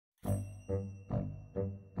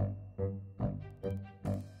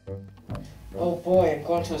Oh boy, I'm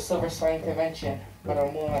going to a Silver Spine convention, but I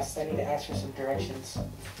need to ask for some directions.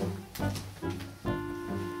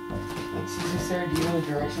 Excuse me, sir, do you know the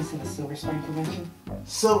directions to the Silver Spine convention?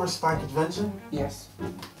 Silver Spine Convention? Yes.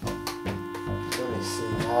 Let me see.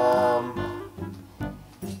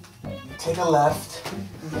 You take a left.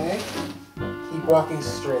 Okay. Keep walking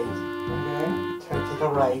straight. Okay. Take a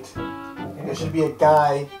right. Okay. There should be a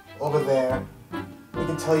guy over there. He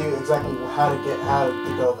can tell you exactly how to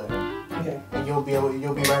go there. Okay. And you'll be right in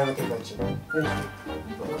the convention. Thank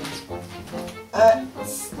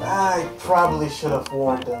you. I probably should have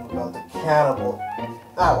warned him about the cannibal.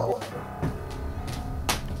 Ah, well, whatever.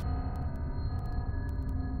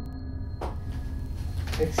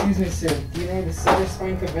 Excuse me, sir. Do you know where the Silver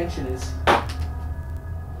Spine convention is?